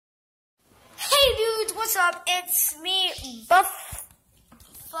what's up? It's me, Buff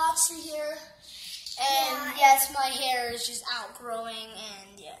Foxy here. And yes, my hair is just outgrowing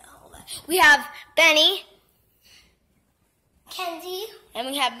and yeah, all that. We have Benny. Kenzie. And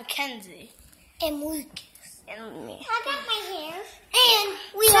we have Mackenzie. And Lucas. And me. I got my hair. And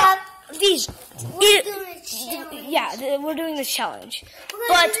we have these. We're doing a challenge. Yeah, we're doing this challenge.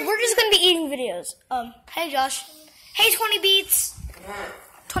 But we're just going to be eating videos. Hey Josh. Hey 20 Beats.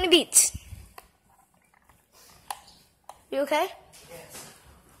 20 Beats. You okay? Yes.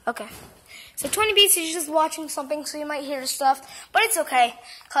 Okay. So 20 Beats is just watching something, so you might hear stuff. But it's okay,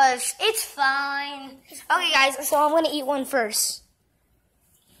 because it's fine. Okay, guys, so I'm going to eat one first.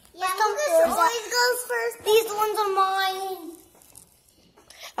 Yeah, Lucas always goes first. These ones are mine.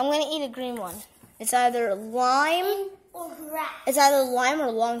 I'm going to eat a green one. It's either lime or grass. It's either lime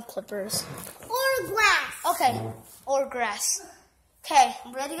or lawn clippers. Or grass. Okay, or grass. Okay,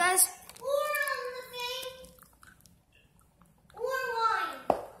 ready, guys? Or the thing. Or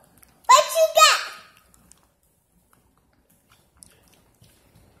lime. What you got?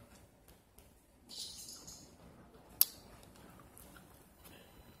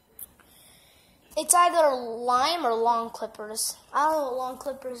 It's either lime or lawn clippers. I don't know what lawn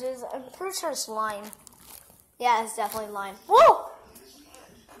clippers is. I'm pretty sure it's lime. Yeah, it's definitely lime. Whoa!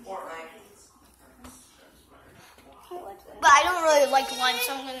 But I don't really like lime,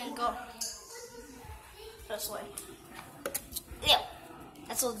 so I'm gonna go this way. Yeah,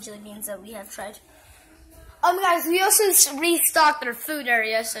 that's all the jelly beans that we have tried. Guys, we also restocked our food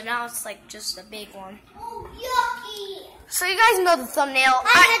area, so now it's like just a big one. Oh, yucky! So you guys know the thumbnail.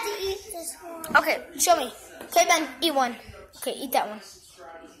 I had to eat this one. Okay, show me. Okay, Ben, eat one. Okay, eat that one.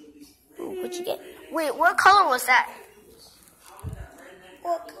 Ooh, what'd you get? Wait, what color was that?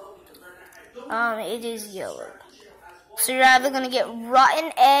 Look. It is yellow. So you're either gonna get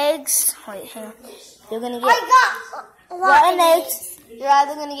rotten eggs. Wait, hang on. You're gonna get rotten eggs. You're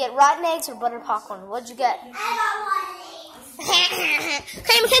either gonna get rotten eggs or butter popcorn. What'd you get? I got rotten eggs.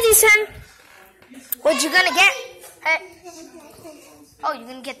 Okay, Mackenzie's turn. What'd you gonna get? Hey. Oh, you're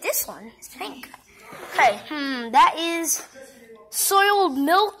gonna get this one. It's pink. Okay, that is soiled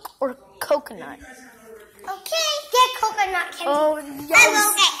milk or coconut. Okay, get coconut candy. Oh, I yes.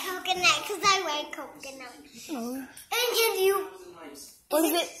 will get coconut because I like coconut. Oh. And give you. What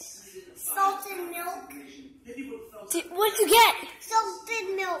is it? Salted milk. What'd you get? Salted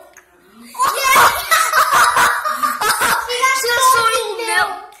milk. She got soiled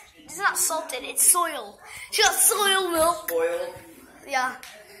milk. It's not salted, it's soiled. She got soiled milk. Oil. Yeah.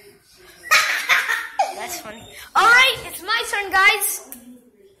 That's funny. Alright, it's my turn, guys.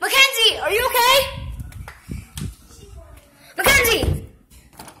 Mackenzie, are you okay? Mackenzie!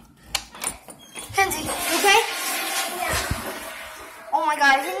 Mackenzie, you okay? Yeah. Oh my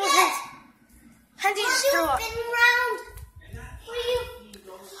god, I think Mackenzie just threw up.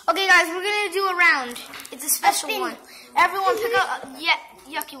 Okay, guys, we're gonna do a round. It's a special one. Everyone pick up a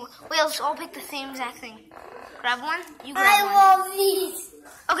yucky one. Wait, let's all pick the same exact thing. Grab one. You grab one. I love these.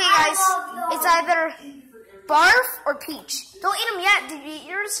 Okay, guys, it's either barf or peach. Don't eat them yet. Did you eat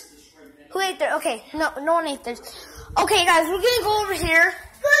yours? Who ate theirs? Okay, no one ate theirs. Okay, guys, we're gonna go over here.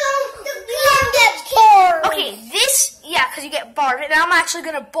 Okay, because you get barf, and I'm actually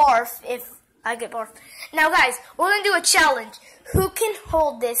gonna barf if I get barf. Now, guys, we're gonna do a challenge. Who can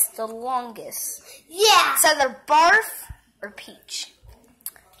hold this the longest? Yeah. It's either barf or peach.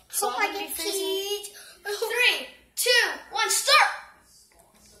 So I get peach. 3, 2, 1, start.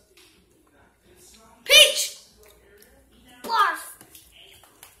 Peach. Barf.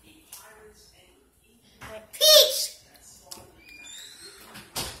 Peach.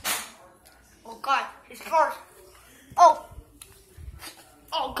 Oh God, it's barf. Oh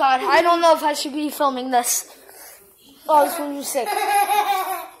God, I don't know if I should be filming this. Oh, this one's sick.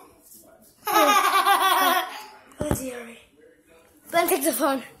 Mackenzie, hurry. Ben, take the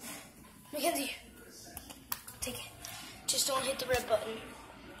phone. Mackenzie, take it. Just don't hit the red button.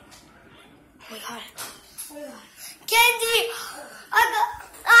 Oh my God. Kenzie,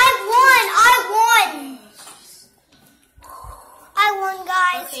 I won,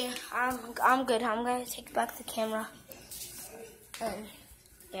 guys. Okay, I'm good. I'm gonna take back the camera. And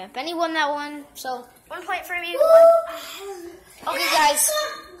yeah, Benny won that one, so 1 point for me. Okay, guys.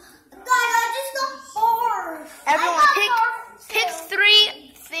 I just got barf. Everyone, pick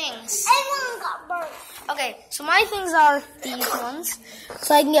 3 things. Everyone got barf. Okay, so my things are these ones.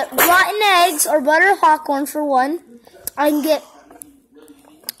 So I can get rotten eggs or butter popcorn for one. I can get.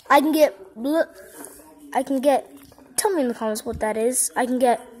 Tell me in the comments what that is. I can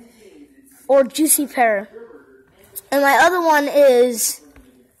get or juicy pear. And my other one is.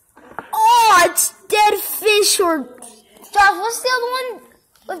 Oh! not dead fish or... Josh, what's the other one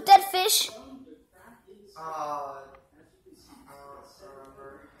with dead fish?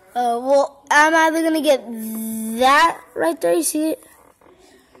 Well, I'm either gonna get that right there, you see it?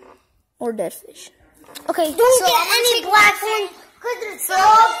 Or dead fish. Okay, Don't so get any black one, because it's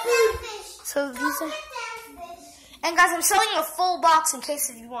all fish. So these are... And guys, I'm selling a full box in case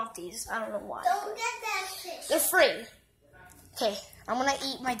if you want these. I don't know why. Don't get that fish. They're free. Okay, I'm gonna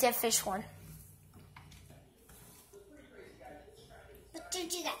eat my dead fish one. What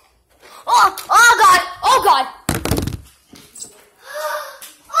did you get? Oh God! Oh God!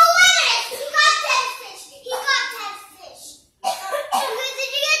 Oh wait! He got that fish. He got that fish. Lucas, did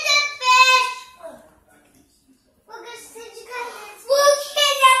you get that fish? Lucas, did you get that fish? Lucas, you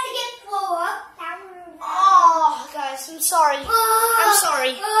have to get full up. Oh, guys, I'm sorry. I'm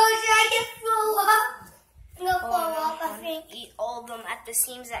sorry. Oh, should I get full up? No, full Oh, up, I I'm think. gonna eat all of them at the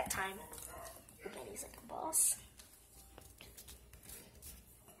same exact time. Benny's like a boss.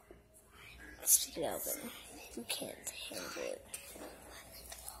 Stick it out, Benny. You can't handle it.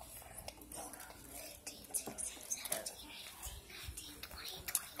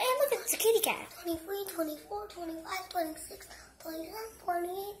 Hey, look, it's a kitty cat. 23, 24, 25, 26, 27,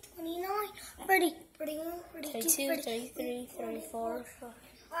 28, 29, 30, 31, 32, 32, 33, 34.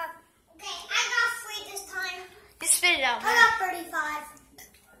 Okay, I got 3 this time. Just spit it out, I man. got 35.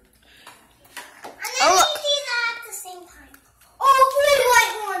 And then Oh, we look. see that at the same time. Oh, 3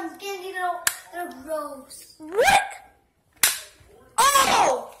 white ones. Get it out. They're gross. Rick!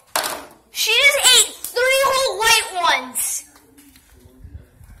 Oh! She just ate 3 whole white ones.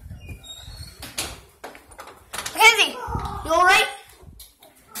 Kenzie, you alright?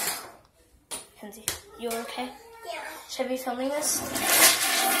 Kenzie, you okay? Yeah. Should I be filming this?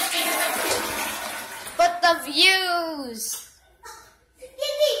 But the views! Did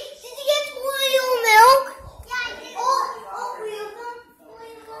you get oil milk? Yeah, I did. Oil milk.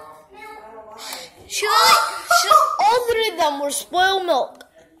 All 3 of them were spoiled milk.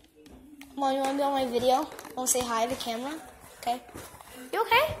 Mom, you want to be on my video? Want to say hi to the camera? Okay. You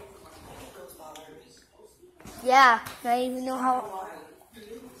okay? Yeah, I even know how.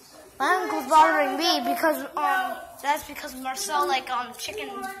 My uncle's bothering me because that's because Marcel chicken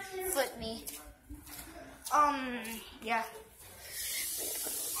foot me. Yeah.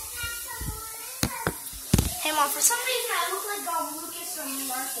 Hey Mom, for some reason I look like Lucas or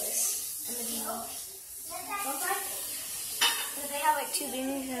Marcus in the video. Don't I? Because they have 2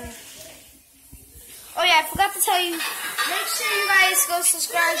 babies and... Oh yeah, I forgot to tell you. Make sure you guys go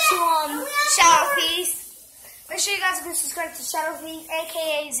subscribe to Shadow Feast. Make sure you guys go subscribe to Shadow Feast,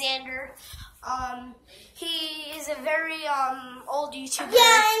 aka Xander. He is a very old YouTuber.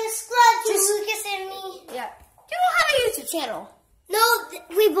 Yeah, and subscribe to Lucas and me. Yeah. You don't have a YouTube channel. No,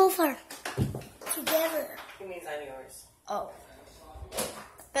 we both are together. He means I'm yours. Oh.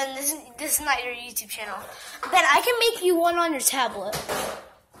 Ben, this is not your YouTube channel. Ben, I can make you one on your tablet.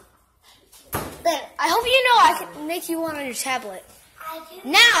 Ben, I hope you know I can make you one on your tablet. I do.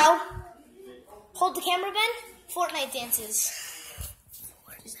 Now, hold the camera, Ben. Fortnite dances.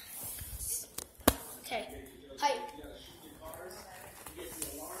 Okay. Hi.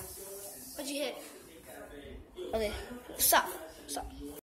 What'd you hit? Okay. Stop. Stop.